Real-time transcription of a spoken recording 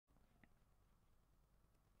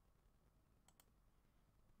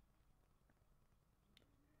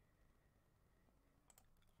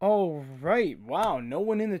Oh, right. Wow, no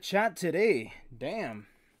one in the chat today. Damn.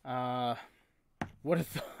 Would have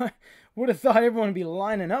thought would have thought everyone would be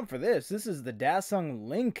lining up for this. This is the DASUNG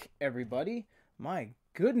Link, everybody. My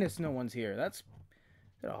goodness, no one's here. Is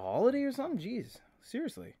it a holiday or something? Jeez.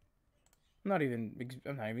 Seriously. I'm not even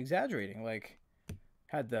exaggerating. Like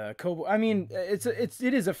had the Kobo I mean, it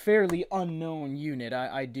is a fairly unknown unit.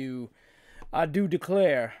 I do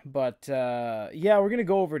declare, but yeah, we're gonna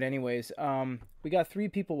go over it anyways. We got 3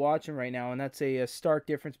 people watching right now, and that's a stark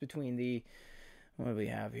difference between the what do we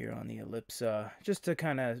have here on the ellipse. Just to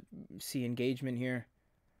kind of see engagement here.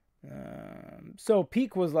 So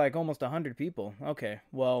peak was like almost 100 people. Okay,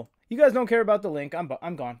 well, you guys don't care about the link.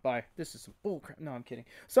 I'm gone. Bye. This is some bullcrap. No, I'm kidding.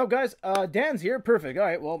 So guys, Dan's here. Perfect. All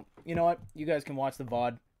right. Well, you know what? You guys can watch the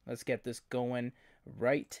VOD. Let's get this going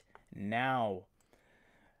right now.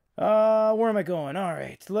 Where am I going? All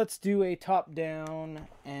right, let's do a top down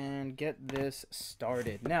and get this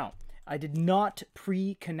started. Now, I did not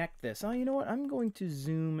pre-connect this. Oh, you know what? I'm going to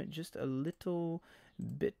zoom just a little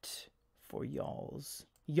bit for y'alls.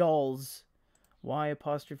 Y'alls. Y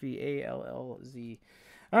apostrophe A-L-L-Z.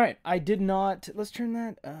 All right, I did not. Let's turn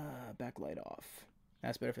that backlight off.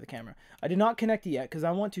 That's better for the camera. I did not connect it yet because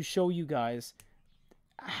I want to show you guys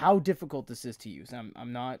how difficult this is to use.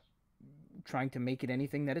 I'm not trying to make it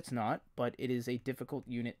anything that it's not, but it is a difficult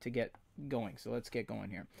unit to get going. So let's get going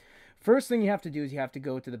here. First thing you have to do is you have to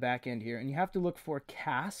go to the back end here and you have to look for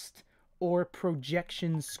cast or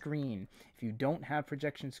projection screen. If you don't have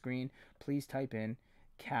projection screen, please type in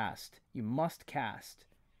cast. You must cast.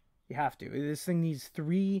 You have to. This thing needs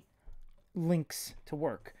 3 links to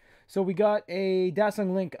work. So we got a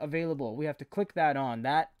DASUNG link available. We have to click that on.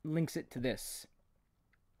 That links it to this.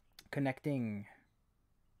 Connecting.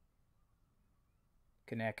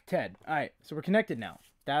 Connected. All right, so we're connected now.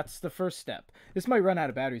 That's the first step. This might run out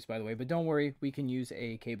of batteries, by the way, but don't worry, we can use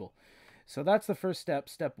a cable. So that's the first step,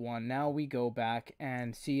 step 1. Now we go back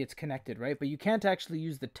and see it's connected, right? But you can't actually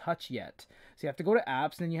use the touch yet. So you have to go to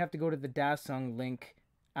apps, and then you have to go to the DASUNG link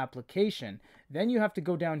application. Then you have to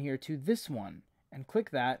go down here to this one and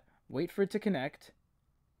click that, wait for it to connect,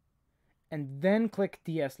 and then click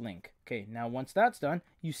DS Link. Okay, now once that's done,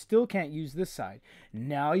 you still can't use this side.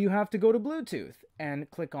 Now you have to go to Bluetooth and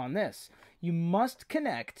click on this. You must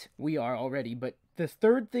connect, we are already, but the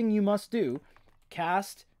third thing you must do,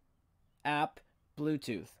 cast, app,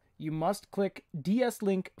 Bluetooth. You must click DS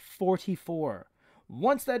Link 44.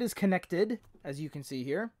 Once that is connected, as you can see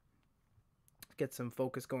here, get some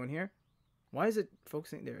focus going here. Why is it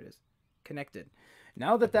focusing? There it is. Connected.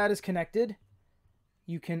 Now that that is connected,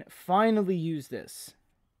 you can finally use this.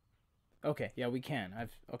 Okay, yeah, we can.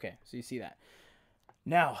 Okay, so you see that.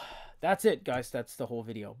 Now, that's it, guys. That's the whole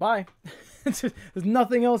video. Bye. There's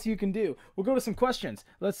nothing else you can do. We'll go to some questions.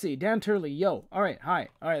 Let's see. Dan Turley, yo. All right, hi.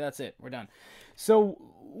 All right, that's it. We're done. So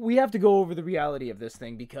we have to go over the reality of this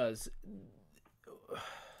thing because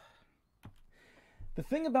the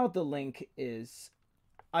thing about the link is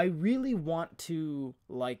I really want to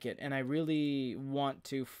like it and I really want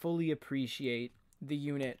to fully appreciate the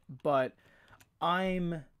unit, but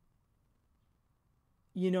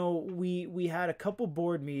we had a couple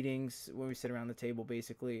board meetings when we sit around the table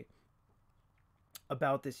basically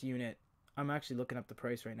about this unit. I'm actually looking up the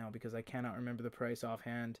price right now because I cannot remember the price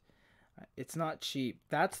offhand. It's not cheap.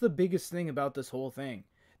 That's the biggest thing about this whole thing.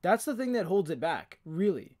 That's the thing that holds it back,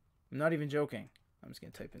 really. I'm not even joking. I'm just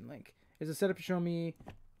going to type in link. Is it set up to show me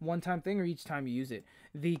one-time thing or each time you use it?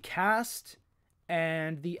 The cast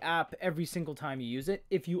and the app every single time you use it.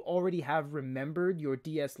 If you already have remembered your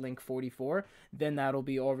DS Link 44, then that'll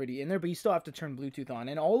be already in there, but you still have to turn Bluetooth on.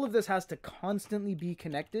 And all of this has to constantly be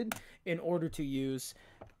connected in order to use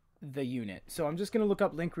the unit. So I'm just going to look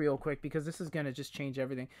up link real quick because this is going to just change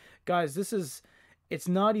everything. Guys, it's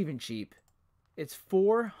not even cheap. It's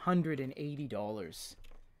 $480.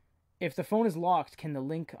 If the phone is locked, can the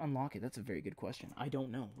link unlock it? That's a very good question. I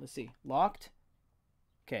don't know. Let's see. Locked.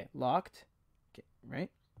 Okay, locked. Okay, right?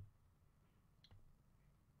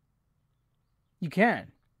 You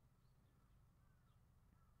can.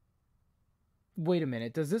 Wait a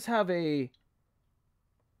minute. Does this have a...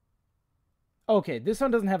 Okay, this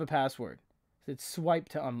one doesn't have a password. It's swipe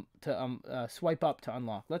swipe up to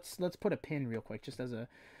unlock. Let's put a pin real quick, just as a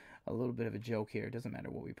little bit of a joke here. It doesn't matter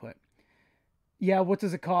what we put. Yeah, what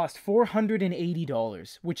does it cost?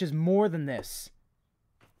 $480, which is more than this.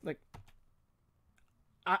 Like,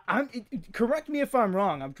 correct me if I'm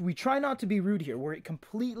wrong. We try not to be rude here. We're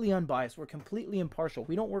completely unbiased. We're completely impartial.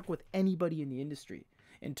 We don't work with anybody in the industry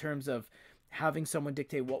in terms of having someone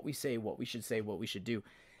dictate what we say, what we should do.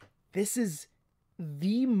 This is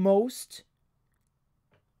the most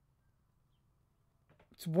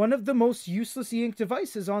It's one of the most useless e-ink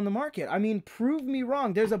devices on the market. I mean, prove me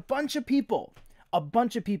wrong. There's a bunch of people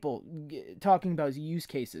talking about use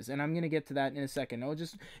cases, and I'm going to get to that in a second. No,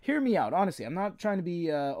 just hear me out. Honestly, I'm not trying to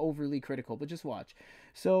be overly critical, but just watch.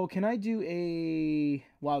 So can I do a...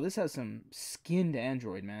 Wow, this has some skinned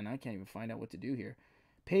Android, man. I can't even find out what to do here.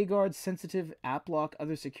 PayGuard, sensitive, app lock,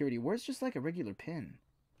 other security. Where's just like a regular pin?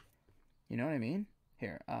 You know what I mean?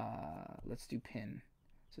 Here, let's do pin.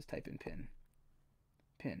 Let's just type in pin.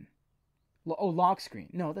 Pin. Oh, lock screen.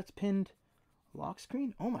 No, that's pinned. Lock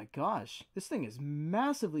screen? Oh my gosh. This thing is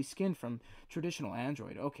massively skinned from traditional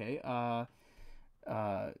Android. Okay.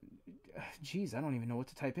 Geez, I don't even know what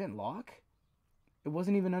to type in. Lock? It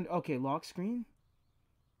wasn't even under... Okay, lock screen?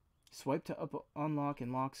 Swipe to up unlock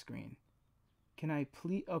and lock screen. Can I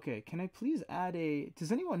please... Okay, can I please add a...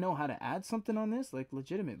 Does anyone know how to add something on this? Like,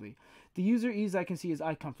 legitimately. The user ease I can see is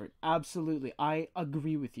eye comfort. Absolutely. I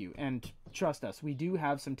agree with you. And trust us, we do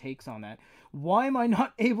have some takes on that. Why am I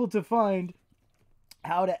not able to find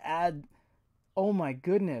how to add... Oh my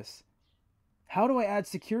goodness. How do I add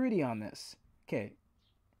security on this? Okay.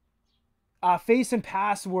 Face and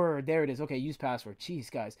password. There it is. Okay, use password. Jeez,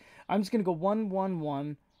 guys. I'm just going to go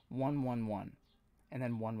 111-111. And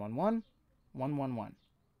then 111. 111.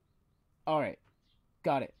 All right.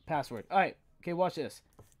 Got it. Password. All right. Okay, watch this.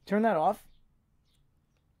 Turn that off.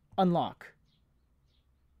 Unlock.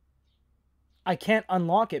 I can't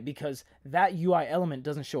unlock it because that UI element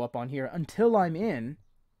doesn't show up on here until I'm in,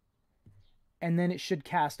 and then it should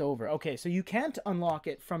cast over. Okay, so you can't unlock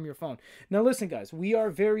it from your phone. Now listen, guys, we are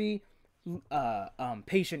very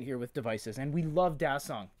patient here with devices, and we love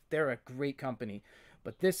DASUNG. They're a great company,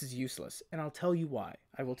 but this is useless, and I'll tell you why.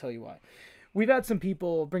 I will tell you why. We've had some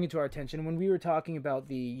people bring it to our attention. When we were talking about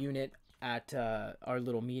the unit at our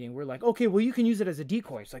little meeting, we're like, okay, well, you can use it as a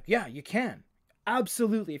decoy. It's like, yeah, you can.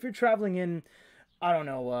 Absolutely. If you're traveling in, I don't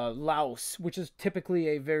know, Laos, which is typically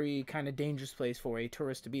a very kind of dangerous place for a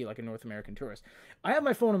tourist to be, like a North American tourist. I have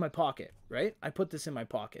my phone in my pocket, right? I put this in my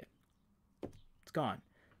pocket. It's gone.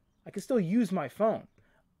 I can still use my phone,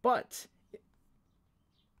 but...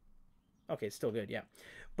 Okay, it's still good, yeah.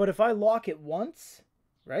 But if I lock it once,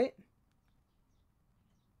 right?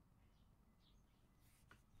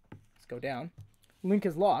 Let's go down. Link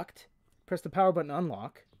is locked. Press the power button to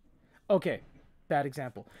unlock. Okay, bad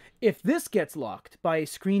example. If this gets locked by a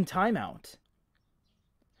screen timeout,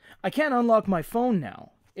 I can't unlock my phone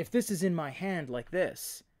now. If this is in my hand like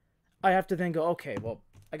this, I have to then go, okay, well,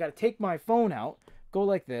 I got to take my phone out, go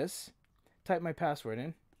like this, type my password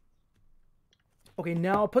in. Okay,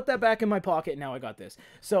 now I'll put that back in my pocket. Now I got this.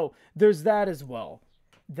 So there's that as well.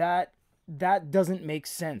 That doesn't make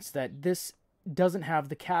sense. That this doesn't have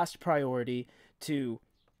the cast priority to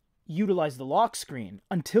utilize the lock screen.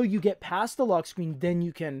 Until you get past the lock screen, then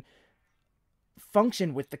you can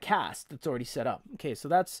function with the cast that's already set up. Okay, so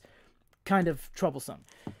that's kind of troublesome.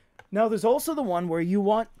 Now there's also the one where you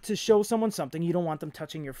want to show someone something, you don't want them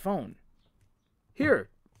touching your phone. Here,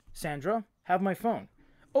 Sandra, have my phone.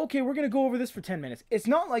 Okay, we're going to go over this for 10 minutes. It's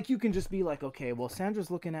not like you can just be like, okay, well,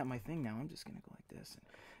 Sandra's looking at my thing now. I'm just going to go like this and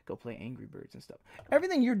go play Angry Birds and stuff.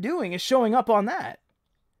 Everything you're doing is showing up on that.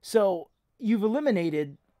 So you've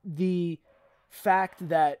eliminated the fact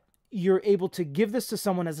that you're able to give this to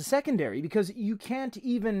someone as a secondary, because you can't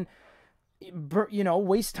even, you know,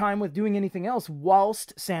 waste time with doing anything else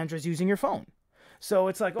whilst Sandra's using your phone. So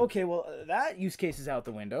it's like, okay, well, that use case is out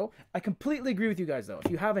the window. I completely agree with you guys, though. If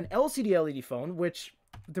you have an LCD LED phone, which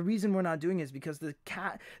the reason we're not doing it is because the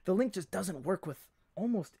link just doesn't work with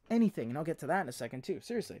almost anything, and I'll get to that in a second, too.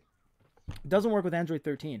 Seriously. It doesn't work with Android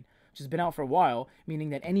 13, which has been out for a while,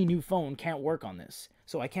 meaning that any new phone can't work on this.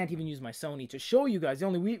 So I can't even use my Sony to show you guys. The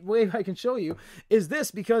only way I can show you is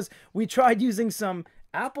this, because we tried using some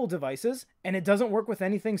Apple devices, and it doesn't work with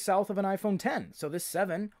anything south of an iPhone 10. So this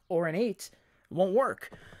 7 or an 8 won't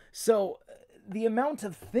work. So the amount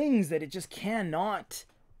of things that it just cannot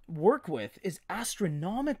work with is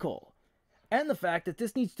astronomical. And the fact that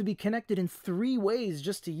this needs to be connected in 3 ways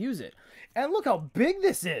just to use it. And look how big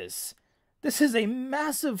this is. This is a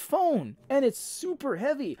massive phone, and it's super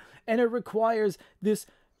heavy, and it requires this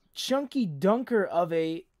chunky dunker of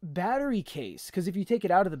a battery case, because if you take it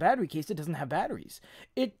out of the battery case, it doesn't have batteries.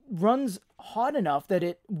 It runs hot enough that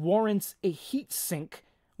it warrants a heat sink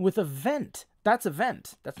with a vent. That's a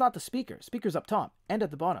vent. That's not the speaker. Speaker's up top and at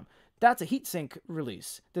the bottom. That's a heatsink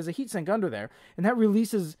release. There's a heatsink under there, and that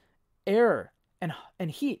releases air and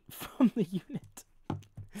heat from the unit.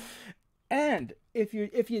 And if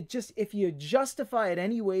you justify it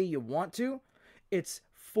any way you want to, it's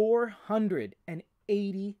 $480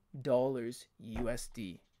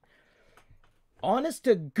 USD. Honest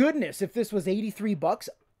to goodness, if this was 83 bucks,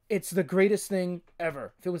 It's the greatest thing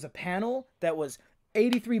ever. If it was a panel that was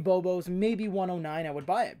 83 bobos, maybe 109, I would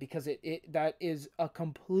buy it, because that is a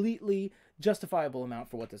completely justifiable amount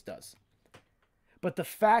for what this does. But the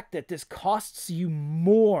fact that this costs you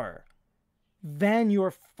more than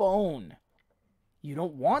your phone, you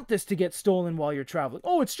don't want this to get stolen while you're traveling.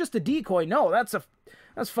 Oh, it's just a decoy. No, that's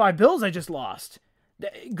 $5 I just lost.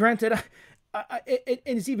 Granted,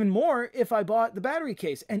 it's even more if I bought the battery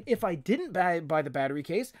case. And if I didn't buy the battery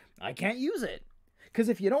case, I can't use it. Because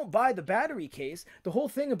if you don't buy the battery case, the whole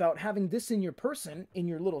thing about having this in your person, in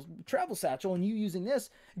your little travel satchel, and you using this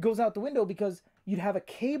goes out the window, because you'd have a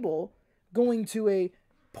cable going to a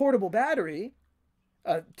portable battery,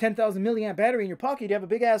 a 10,000 milliamp battery in your pocket. You have a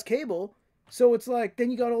big ass cable. So it's like, then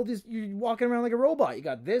you got all this, you're walking around like a robot. You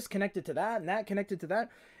got this connected to that and that connected to that.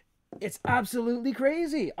 It's absolutely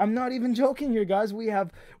crazy. I'm not even joking here, guys. We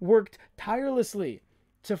have worked tirelessly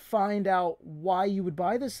to find out why you would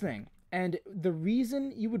buy this thing. And the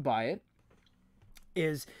reason you would buy it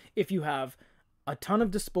is if you have a ton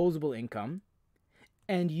of disposable income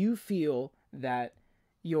and you feel that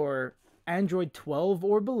your Android 12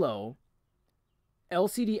 or below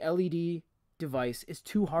LCD LED device is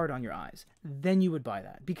too hard on your eyes, then you would buy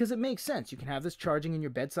that, because it makes sense. You can have this charging in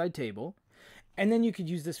your bedside table, and then you could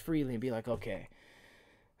use this freely and be like, okay,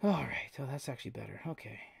 all right, oh, that's actually better.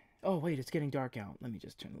 Okay. Oh, wait, it's getting dark out. Let me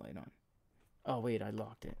just turn the light on. Oh, wait, I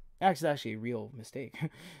locked it. Actually a real mistake.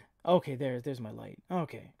 Okay, there's my light.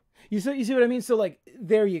 Okay. You see what I mean? So, like,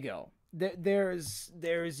 there you go. There's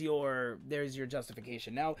your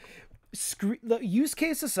justification. Now, use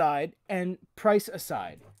case aside and price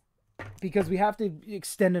aside, because we have to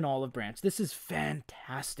extend an olive branch. This is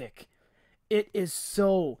fantastic. It is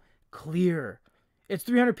so clear. It's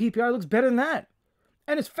 300 PPI. Looks better than that.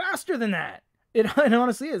 And it's faster than that. It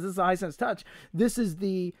honestly is. This is a Hisense Touch. This is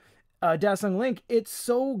the DASUNG Link. It's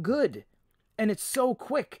so good. And it's so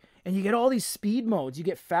quick. And you get all these speed modes. You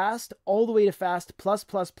get fast, all the way to fast, plus.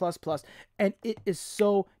 And it is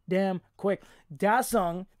so damn quick.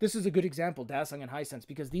 DASUNG, this is a good example, DASUNG and Hisense,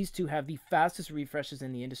 because these two have the fastest refreshes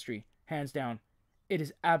in the industry. Hands down. It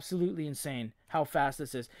is absolutely insane how fast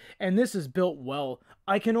this is. And this is built well.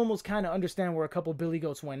 I can almost kind of understand where a couple billy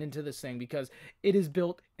goats went into this thing, because it is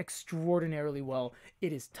built extraordinarily well.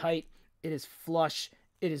 It is tight. It is flush.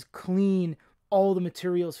 It is clean. All the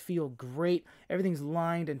materials feel great. Everything's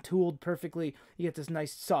lined and tooled perfectly. You get this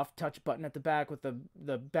nice soft touch button at the back with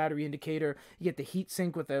the battery indicator. You get the heat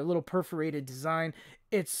sink with a little perforated design.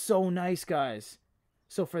 It's so nice, guys.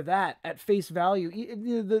 So for that, at face value,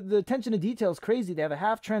 the attention to detail is crazy. They have a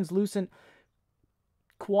half translucent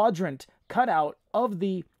quadrant cutout of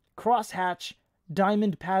the crosshatch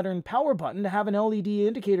diamond pattern power button to have an LED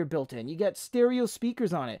indicator built in. You get stereo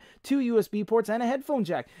speakers on it, 2 USB ports, and a headphone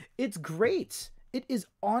jack. It's great. It is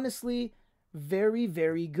honestly very,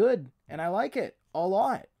 very good, and I like it a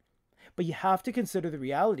lot. But you have to consider the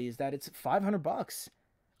reality is that it's $500.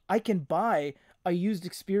 I can buy a used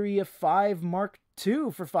Xperia 5 Mark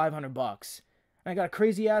II for $500. And I got a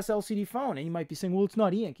crazy ass LCD phone, and you might be saying, well, it's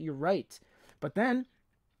not e-ink. You're right. But then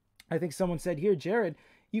I think someone said here, Jared,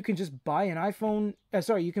 you can just buy an iPhone,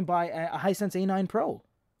 you can buy a Hisense A9 Pro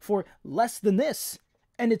for less than this,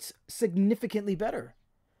 and it's significantly better.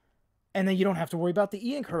 And then you don't have to worry about the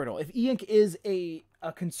e-ink hurdle. If e-ink is a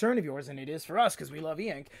concern of yours, and it is for us because we love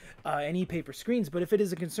e-ink and e-paper screens, but if it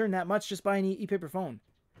is a concern that much, just buy an e-paper phone.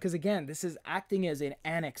 Because again, this is acting as an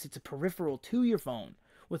annex. It's a peripheral to your phone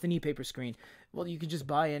with an e-paper screen. Well, you could just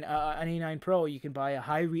buy an A9 Pro. You can buy a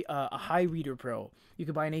high reader Pro. You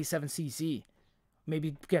could buy an A7CC.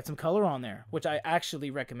 Maybe get some color on there, which I actually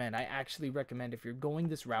recommend. I actually recommend if you're going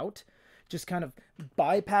this route, just kind of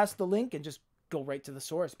bypass the link and just go right to the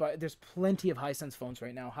source. But there's plenty of Hisense phones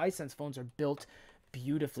right now. Hisense phones are built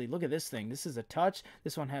beautifully. Look at this thing. This is a touch.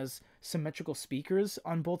 This one has symmetrical speakers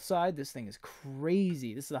on both sides. This thing is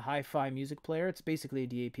crazy. This is a hi-fi music player. It's basically a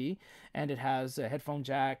DAP, and it has a headphone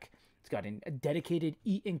jack. It's got a dedicated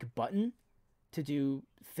e-ink button to do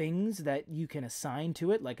things that you can assign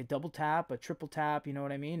to it, like a double tap, a triple tap, you know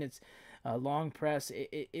what I mean? It's a long press.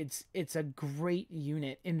 It's a great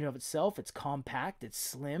unit in and of itself. It's compact, it's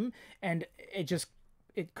slim, and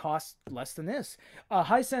it costs less than this.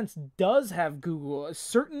 Hisense does have Google.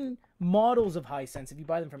 Certain models of Hisense, if you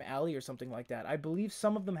buy them from Ali or something like that, I believe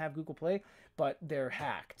some of them have Google Play, but they're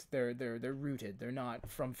hacked. They're rooted. They're not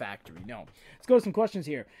from factory. No. Let's go to some questions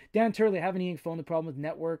here. Dan Turley, I have an e-ink phone. The problem with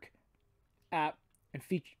network, app, and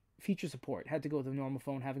feature support. Had to go with a normal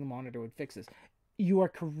phone. Having a monitor would fix this. You are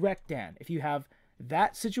correct, Dan. If you have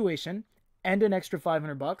that situation and an extra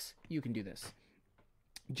 $500, you can do this.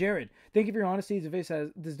 Jared, thank you for your honesty.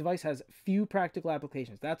 This device has few practical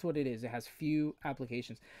applications. That's what it is. It has few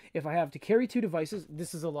applications. If I have to carry 2 devices,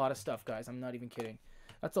 this is a lot of stuff, guys. I'm not even kidding.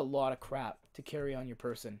 That's a lot of crap to carry on your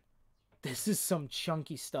person. This is some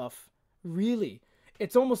chunky stuff. Really.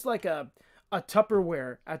 It's almost like a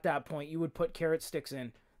Tupperware at that point you would put carrot sticks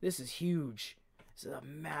in. This is huge. This is a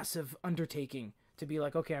massive undertaking to be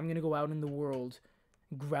like, okay, I'm going to go out in the world,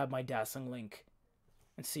 grab my DASUNG Link,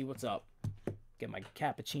 and see what's up. Get my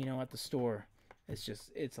cappuccino at the store.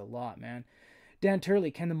 It's a lot, man. Dan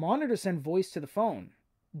Turley, can the monitor send voice to the phone?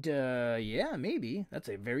 Yeah, maybe. That's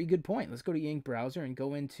a very good point. Let's go to E-Ink browser and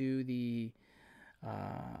go into the...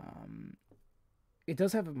 it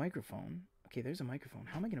does have a microphone. Okay, there's a microphone.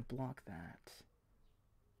 How am I going to block that?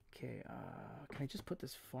 Okay, can I just put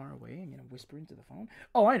this far away? I'm going to whisper into the phone.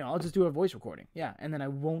 Oh, I know. I'll just do a voice recording. Yeah, and then I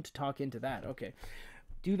won't talk into that. Okay.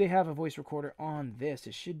 Do they have a voice recorder on this?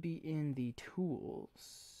 It should be in the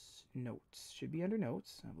tools. Notes. Should be under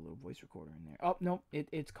notes. I have a little voice recorder in there. Oh, no.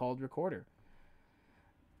 It's called recorder.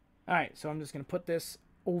 Alright, so I'm just going to put this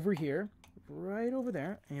over here. Right over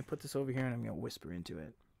there. And you put this over here and I'm going to whisper into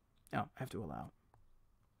it. Oh, I have to allow.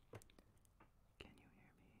 Can you hear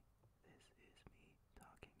me? This is me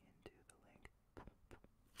talking into the link.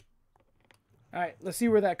 Alright, let's see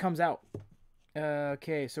where that comes out.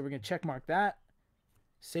 Okay, so we're going to check mark that.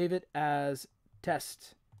 Save it as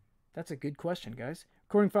test. That's a good question, guys.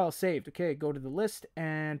 Recording file saved. Okay, go to the list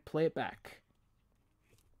and play it back.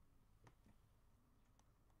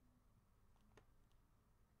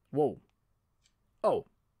 Whoa. Oh.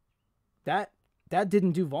 That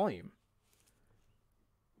didn't do volume.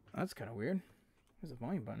 That's kind of weird. There's a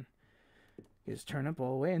volume button. You just turn up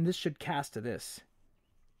all the way, and this should cast to this.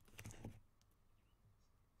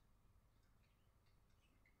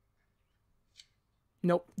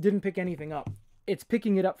 Nope, didn't pick anything up. It's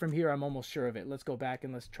picking it up from here, I'm almost sure of it. Let's go back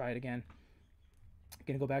and let's try it again. I'm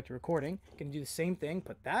going to go back to recording. Going to do the same thing.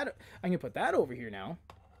 I'm going to put that over here now.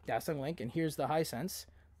 DASUNG Link, and here's the Hisense.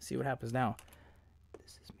 See what happens now.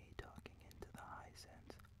 This is me talking into the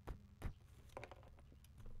Hisense.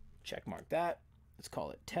 Check mark that. Let's call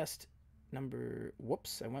it test number...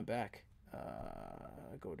 Whoops, I went back.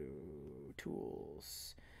 Go to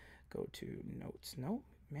tools. Go to notes. No,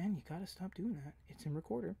 man, you gotta stop doing that. It's in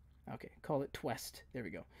recorder. Okay, call it twest. There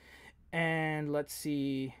we go. And let's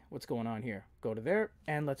see what's going on here. Go to there,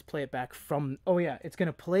 and let's play it back from... Oh, yeah, it's going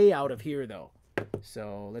to play out of here, though.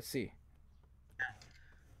 So, let's see.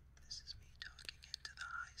 This is me talking into the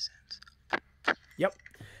Hisense. Yep.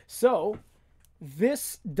 So,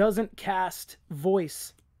 this doesn't cast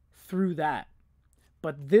voice through that.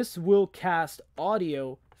 But this will cast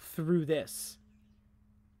audio through this.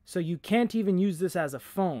 So, you can't even use this as a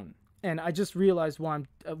phone. And I just realized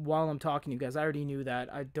while I'm talking to you guys, I already knew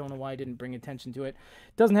that. I don't know why I didn't bring attention to it.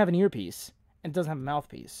 It doesn't have an earpiece, and it doesn't have a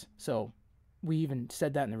mouthpiece. So we even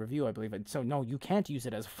said that in the review, I believe. So no, you can't use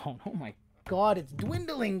it as a phone. Oh my God, it's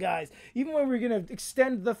dwindling, guys. Even when we're going to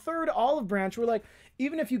extend the third olive branch, we're like,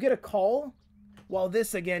 even if you get a call, while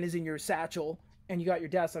this, again, is in your satchel, and you got your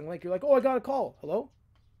DASUNG Link, you're like, oh, I got a call. Hello?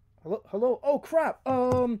 Hello? Hello? Oh, crap.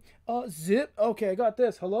 Zip. Okay, I got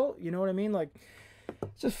this. Hello? You know what I mean? Like...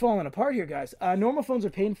 It's just falling apart here, guys. Normal phones are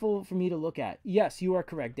painful for me to look at. Yes, you are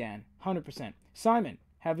correct, Dan. 100%. Simon,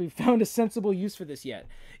 have we found a sensible use for this yet?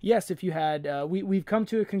 Yes, if you had... we've come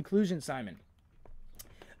to a conclusion, Simon.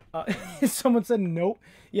 Someone said nope.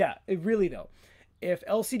 Yeah, really, though. If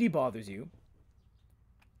LCD bothers you,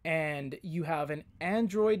 and you have an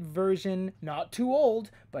Android version, not too old,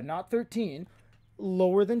 but not 13,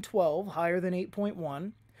 lower than 12, higher than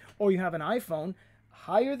 8.1, or you have an iPhone...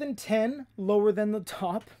 higher than 10, lower than the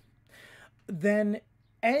top, then,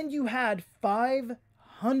 and you had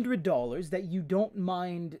 $500 that you don't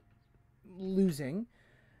mind losing,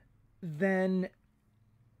 then,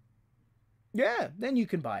 yeah, then you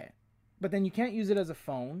can buy it. But then you can't use it as a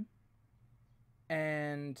phone,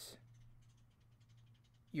 and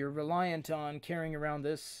you're reliant on carrying around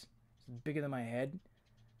this. It's bigger than my head,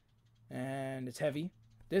 and it's heavy.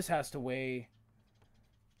 This has to weigh...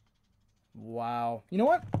 Wow. You know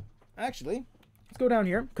what? Actually, let's go down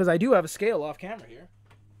here, because I do have a scale off camera here.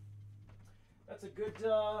 That's a good,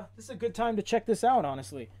 this is a good time to check this out,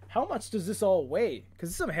 honestly. How much does this all weigh? Because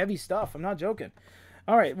it's some heavy stuff. I'm not joking.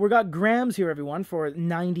 All right, we got grams here, everyone, for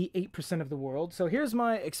 98% of the world. So here's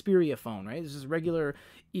my Xperia phone, right? This is a regular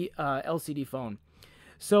LCD phone.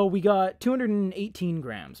 So we got 218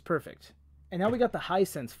 grams. Perfect. And now we got the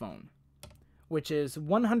Hisense phone, which is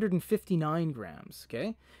 159 grams,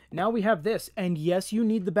 okay? Now we have this, and yes, you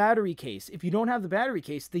need the battery case. If you don't have the battery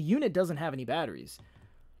case, the unit doesn't have any batteries.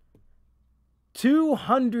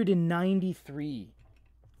 293.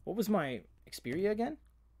 What was my Xperia again?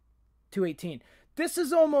 218. This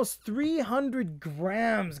is almost 300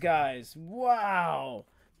 grams, guys. Wow.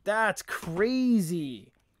 That's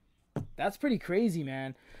crazy. That's pretty crazy,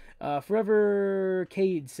 man. Forever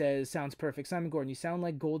Cade says, sounds perfect. Simon Gordon, you sound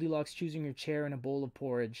like Goldilocks choosing your chair in a bowl of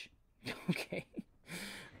porridge. Okay.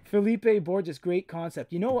 Felipe Borges, great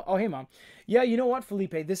concept. You know what? Oh, hey, Mom. Yeah, you know what,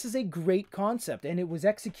 Felipe? This is a great concept, and it was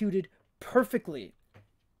executed perfectly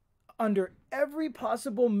under every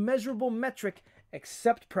possible measurable metric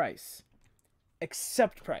except price.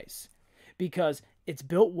 Except price. Because it's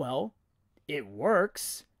built well, it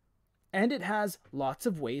works, and it has lots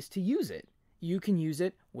of ways to use it. You can use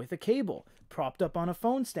it with a cable, propped up on a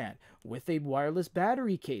phone stand, with a wireless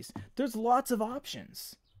battery case. There's lots of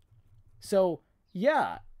options. So,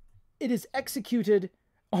 yeah, it is executed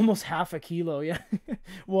almost half a kilo. Yeah.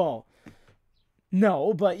 Well,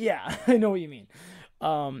 no, but yeah, I know what you mean.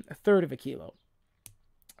 A third of a kilo.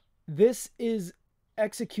 This is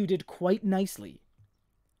executed quite nicely.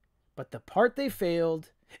 But the part they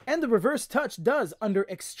failed, and the reverse touch does under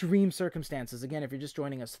extreme circumstances. Again, if you're just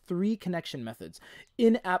joining us, 3 connection methods: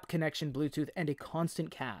 in-app connection, Bluetooth, and a constant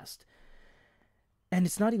cast. And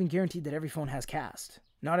it's not even guaranteed that every phone has cast.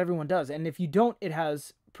 Not everyone does. And if you don't, it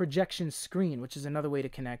has projection screen, which is another way to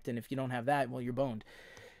connect. And if you don't have that, well, you're boned.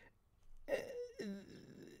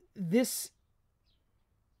 This,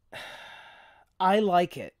 I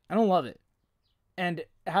like it. I don't love it. And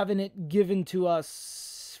having it given to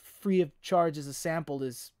us free of charge as a sample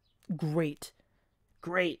is great.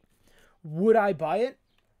 Great. Would I buy it?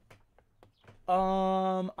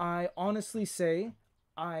 I honestly say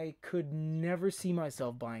I could never see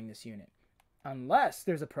myself buying this unit unless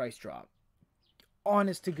there's a price drop.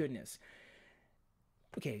 Honest to goodness.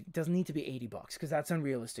 Okay, it doesn't need to be $80 because that's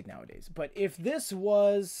unrealistic nowadays. But if this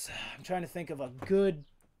was, I'm trying to think of a good,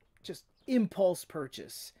 just impulse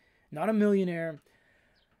purchase, not a millionaire.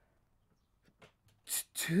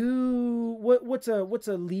 What's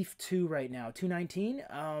a Leaf 2 right now? 219.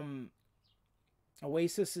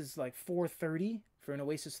 Oasis is like 430 for an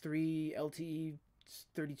Oasis 3 LTE,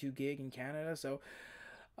 32 gig in Canada. So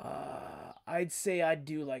I'd say I'd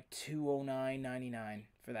do like $209.99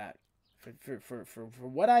 for that. For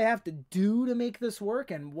what I have to do to make this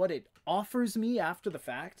work and what it offers me after the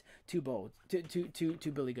fact, two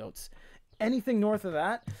Billy Goats. Anything north of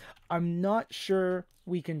that, I'm not sure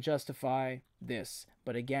we can justify this.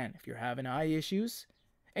 But again, if you're having eye issues,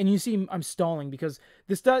 and you see I'm stalling because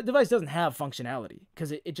this device doesn't have functionality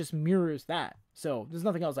because it just mirrors that. So there's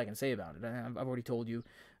nothing else I can say about it. I've already told you,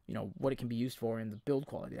 what it can be used for and the build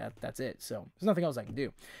quality. That's it. So there's nothing else I can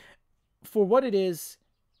do. For what it is,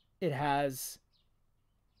 it has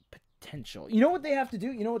potential. You know what they have to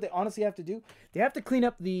do? You know what they honestly have to do? They have to clean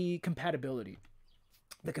up the compatibility.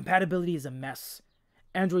 The compatibility is a mess.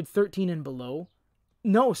 Android 13 and below.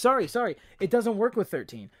 No, sorry. It doesn't work with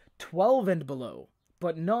 13. 12 and below,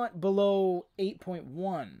 but not below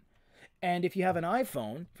 8.1. And if you have an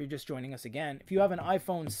iPhone, if you're just joining us again, if you have an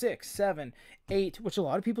iPhone 6, 7, 8, which a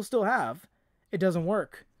lot of people still have, it doesn't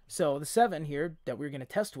work. So the 7 here that we're going to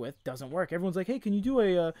test with doesn't work. Everyone's like, hey, can you do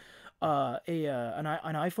an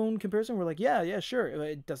iPhone comparison? We're like, yeah, sure.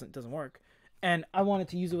 It doesn't work. And I wanted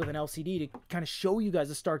to use it with an LCD to kind of show you guys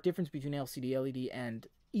the stark difference between LCD, LED, and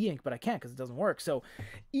e-ink, but I can't because it doesn't work. So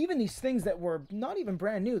even these things that were not even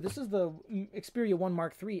brand new, this is the Xperia 1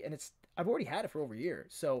 Mark III, and I've already had it for over a year.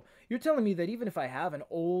 So you're telling me that even if I have an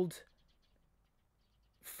old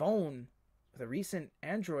phone with a recent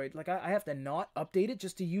Android, like I have to not update it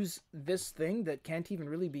just to use this thing that can't even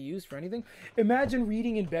really be used for anything? Imagine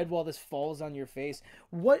reading in bed while this falls on your face.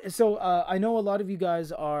 So I know a lot of you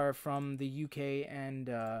guys are from the UK and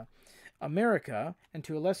America, and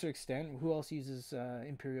to a lesser extent, who else uses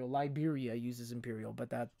Imperial? Liberia uses Imperial, but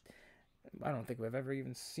that, I don't think we've ever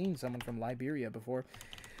even seen someone from Liberia before.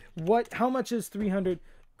 How much is 300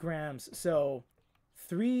 grams? So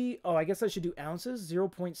I guess I should do ounces.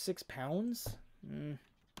 0.6 pounds.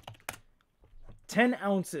 10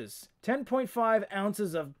 ounces. 10.5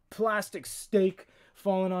 ounces of plastic steak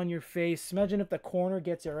falling on your face. Imagine if the corner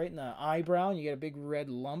gets you right in the eyebrow and you get a big red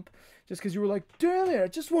lump just because you were like, damn it, I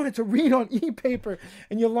just wanted to read on e-paper,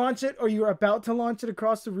 and you launch it, or you're about to launch it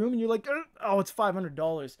across the room and you're like, oh, it's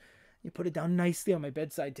 $500. You put it down nicely on my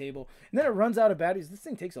bedside table, and then it runs out of batteries. This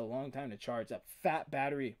thing takes a long time to charge. That fat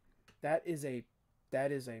battery. That is a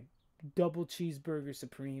double cheeseburger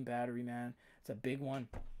supreme battery, man. It's a big one,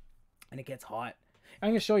 and it gets hot. I'm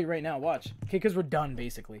going to show you right now. Watch. Okay, because we're done,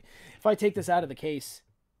 basically. If I take this out of the case,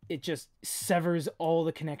 it just severs all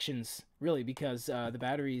the connections, really, because the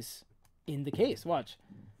battery's in the case. Watch.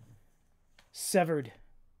 Severed.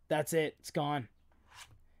 That's it. It's gone.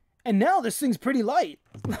 And now this thing's pretty light.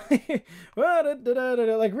 Like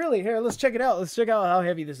really, here, let's check it out. Let's check out how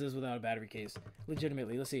heavy this is without a battery case.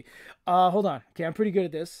 Legitimately, let's see. Hold on. Okay, I'm pretty good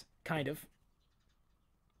at this. Kind of.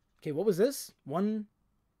 Okay, what was this?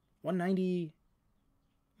 190,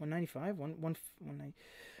 195, 190.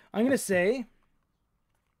 I'm gonna say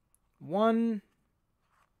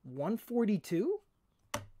 142.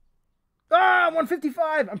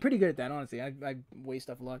 155. I'm pretty good at that, honestly. I weigh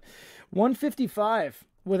stuff a lot. 155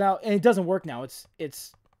 without, and it doesn't work now. It's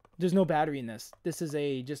there's no battery in this. This is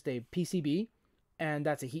just a PCB, and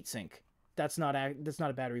that's a heat sink. That's not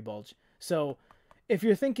a battery bulge. So if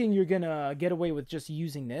you're thinking you're gonna get away with just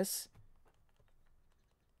using this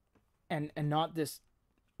and not this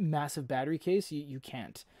massive battery case, you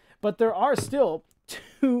can't. But there are still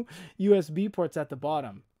 2 USB ports at the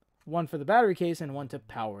bottom. One for the battery case and one to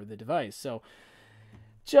power the device. So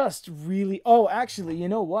just really, oh, actually, you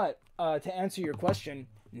know what? To answer your question,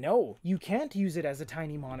 no, you can't use it as a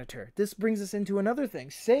tiny monitor. This brings us into another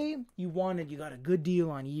thing. Say you got a good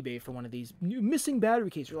deal on eBay for one of these missing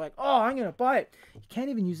battery cases. You're like, oh, I'm going to buy it. You can't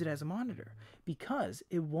even use it as a monitor because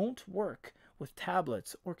it won't work with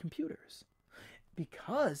tablets or computers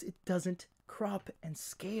because it doesn't crop and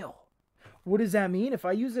scale. What does that mean? If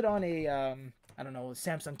I use it on a, I don't know, a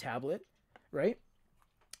Samsung tablet, right?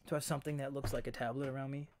 To have something that looks like a tablet around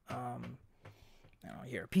me. I don't know,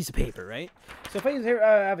 here, a piece of paper, right? So if I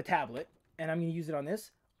have a tablet and I'm going to use it on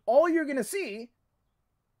this, all you're going to see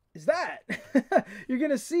is that. You're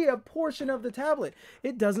going to see a portion of the tablet.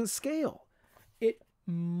 It doesn't scale. It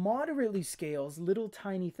moderately scales little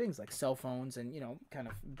tiny things like cell phones and, kind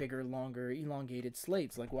of bigger, longer, elongated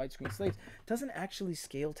slates, like widescreen slates. It doesn't actually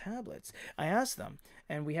scale tablets. I asked them,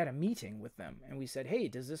 and we had a meeting with them, and we said, hey,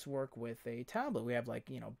 does this work with a tablet? We have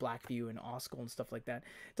Blackview and Oscal and stuff like that.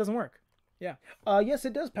 It doesn't work. Yeah. Yes,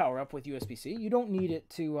 it does power up with USB-C. You don't need it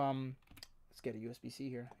to, let's get a USB-C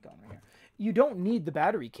here. Got one right here. You don't need the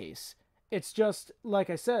battery case. It's just, like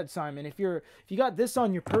I said, Simon, if you got this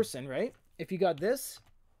on your person, right? If you got this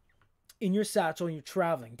in your satchel and you're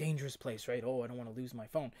traveling, dangerous place, right? Oh, I don't want to lose my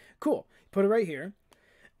phone. Cool. Put it right here.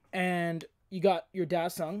 And you got your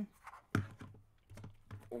DASUNG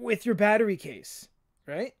with your battery case,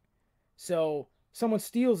 right? So someone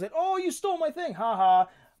steals it. Oh, you stole my thing. Haha.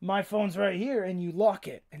 My phone's right here. And you lock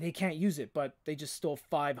it and they can't use it, but they just stole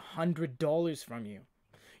 $500 from you.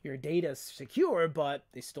 Your data's secure, but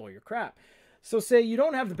they stole your crap. So say you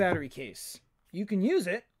don't have the battery case. You can use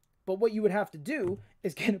it. But what you would have to do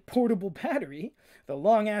is get a portable battery, the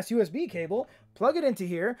long-ass USB cable, plug it into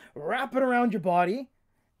here, wrap it around your body,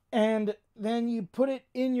 and then you put it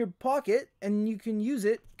in your pocket, and you can use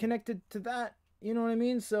it connected to that. You know what I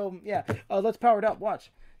mean? So, yeah. Let's power it up.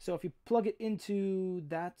 Watch. So if you plug it into,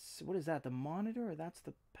 what is that, the monitor, or that's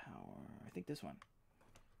the power? I think this one.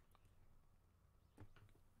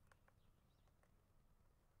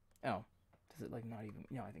 Oh. Does it, not even...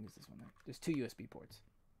 No, I think it's this one there. There's 2 USB ports.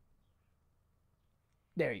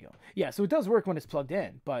 There you go. Yeah, so it does work when it's plugged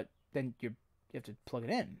in, but then you have to plug it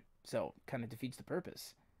in. So it kind of defeats the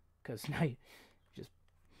purpose because now you just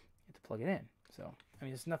have to plug it in. So, I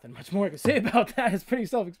mean, there's nothing much more to say about that. It's pretty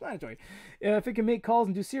self-explanatory. If it can make calls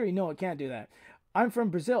and do Siri, no, it can't do that. I'm from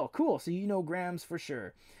Brazil. Cool. So you know grams for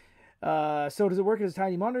sure. So does it work as a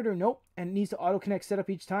tiny monitor? Nope. And it needs to auto-connect setup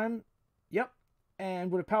each time? Yep.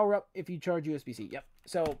 And would it power up if you charge USB-C? Yep.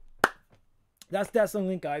 So that's DASUNG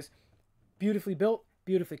LINK, guys. Beautifully built.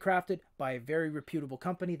 Beautifully crafted by a very reputable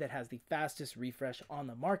company that has the fastest refresh on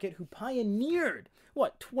the market, who pioneered,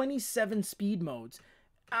 27 speed modes.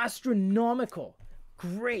 Astronomical.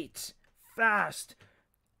 Great. Fast.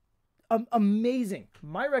 Amazing.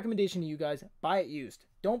 My recommendation to you guys, buy it used.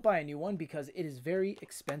 Don't buy a new one because it is very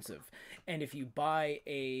expensive. And if you buy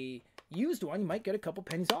a used one, you might get a couple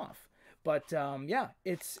pennies off. But yeah,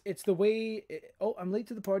 it's the way. Oh, I'm late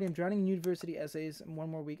to the party. I'm drowning in university essays in 1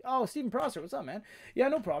 more week. Oh, Stephen Prosser, what's up, man? Yeah,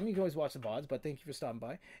 no problem. You can always watch the VODs, but thank you for stopping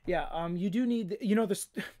by. Yeah, you do need.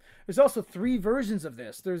 There's also 3 versions of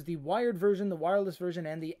this. There's the wired version, the wireless version,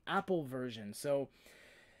 and the Apple version. So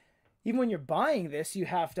even when you're buying this, you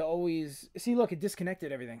have to always see. Look, it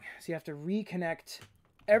disconnected everything. So you have to reconnect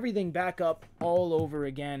everything back up all over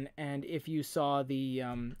again. And if you saw the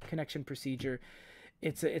connection procedure.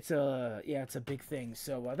 It's a big thing.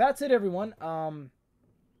 So that's it, everyone.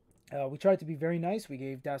 We tried to be very nice. We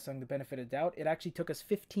gave DASUNG the benefit of doubt. It actually took us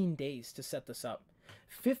 15 days to set this up.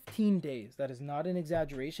 15 days. That is not an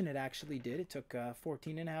exaggeration. It actually did. It took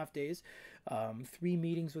 14 and a half days. 3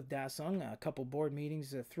 meetings with Dasung, a couple board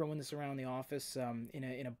meetings, throwing this around the office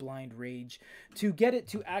in a blind rage to get it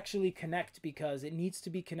to actually connect, because it needs to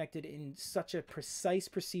be connected in such a precise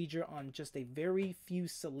procedure on just a very few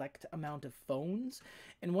select amount of phones.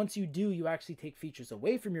 And once you do, you actually take features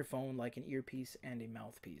away from your phone, like an earpiece and a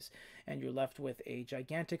mouthpiece, and you're left with a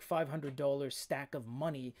gigantic $500 stack of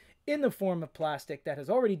money in the form of plastic that has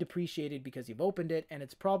already depreciated because you've opened it, and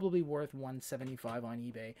it's probably worth $175 on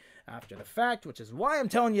eBay after the fact, which is why I'm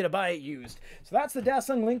telling you to buy it used. So that's the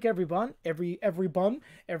DASUNG Link, everyone. Everybody.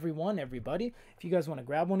 If you guys want to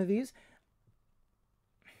grab one of these,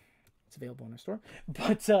 it's available in our store.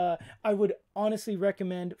 But I would honestly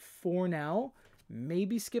recommend, for now,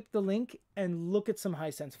 maybe skip the link and look at some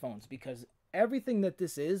Hisense phones, because everything that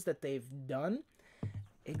this is that they've done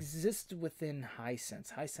exists within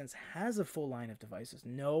Hisense. Hisense has a full line of devices.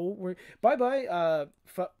 No, we're bye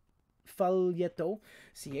Falletto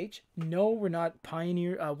CH. No, we're not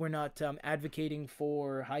Pioneer. We're not advocating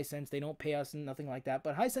for Hisense. They don't pay us and nothing like that.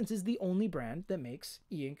 But Hisense is the only brand that makes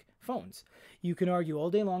e-ink phones. You can argue all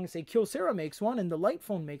day long and say Kyocera makes one and the Light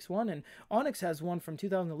phone makes one and Onyx has one from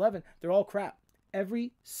 2011. They're all crap.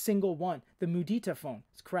 Every single one. The Mudita phone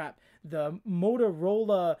is crap. The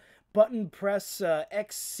Motorola button press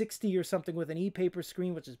X60 or something with an e-paper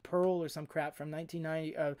screen, which is Pearl or some crap from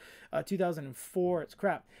 2004. It's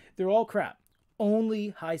crap. They're all crap.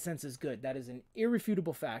 Only Hisense is good. That is an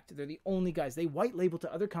irrefutable fact. They're the only guys. They white label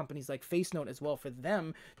to other companies like FaceNote as well for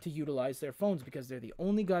them to utilize their phones, because they're the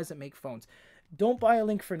only guys that make phones. Don't buy a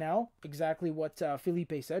link for now. Exactly what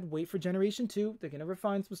Felipe said. Wait for Generation 2. They can never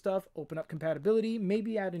find some stuff. Open up compatibility.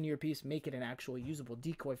 Maybe add an earpiece. Make it an actual usable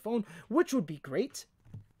decoy phone, which would be great.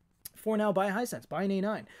 For now, buy a Hisense. Buy an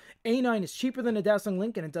A9. A9 is cheaper than a DASUNG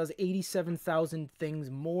Link, and it does 87,000 things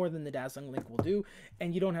more than the DASUNG Link will do,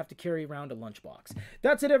 and you don't have to carry around a lunchbox.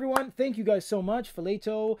 That's it, everyone. Thank you guys so much.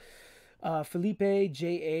 Fileto, Felipe,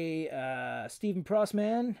 J.A., Stephen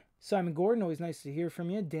Prossman, Simon Gordon, always nice to hear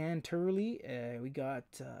from you. Dan Turley, we got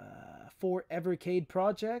Forevercade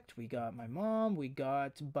Project, we got my mom, we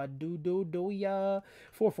got Badudodoya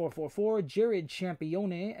 4444, Jared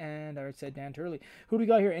Champione, and I already said Dan Turley. Who do we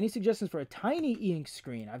got here? Any suggestions for a tiny e-ink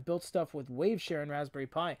screen? I've built stuff with WaveShare and Raspberry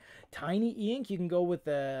Pi. Tiny e-ink, you can go with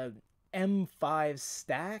the M5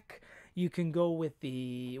 stack. You can go with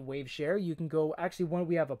the WaveShare. You can go, actually, when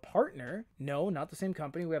we have a partner, no, not the same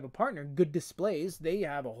company, we have a partner, Good Displays. They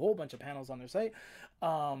have a whole bunch of panels on their site.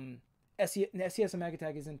 SES and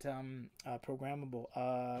Magatag isn't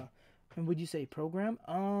programmable. And would you say program?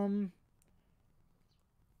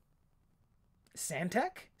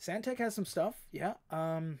 Santec? Santec has some stuff, yeah.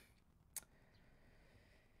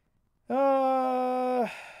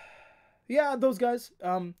 Yeah, those guys.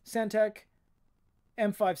 Santec,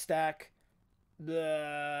 M5 stack,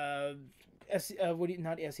 the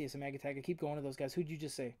not SES and Magatag. I keep going to those guys. Who'd you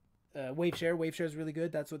just say? WaveShare. WaveShare is really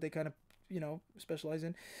good. That's what they kind of, specialize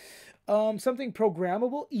in. Something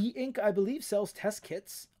programmable. E-Ink, I believe, sells test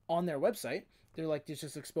kits on their website. They're like, it's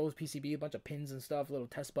just exposed PCB, a bunch of pins and stuff, little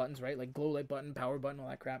test buttons, right? Like glow light button, power button, all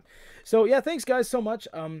that crap. So yeah, thanks guys so much.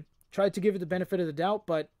 Tried to give it the benefit of the doubt,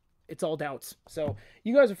 but it's all doubts. So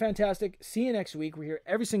you guys are fantastic. See you next week. We're here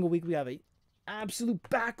every single week. We have a absolute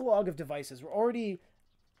backlog of devices. We're already,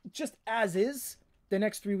 just as is, the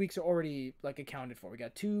next 3 weeks are already like accounted for. We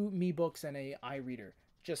got 2 Mi Books and a iReader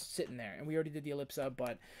just sitting there, and we already did the Ellipsa,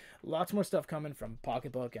 but lots more stuff coming from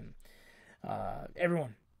Pocketbook and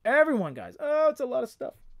everyone guys. Oh, it's a lot of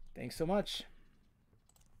stuff. Thanks so much.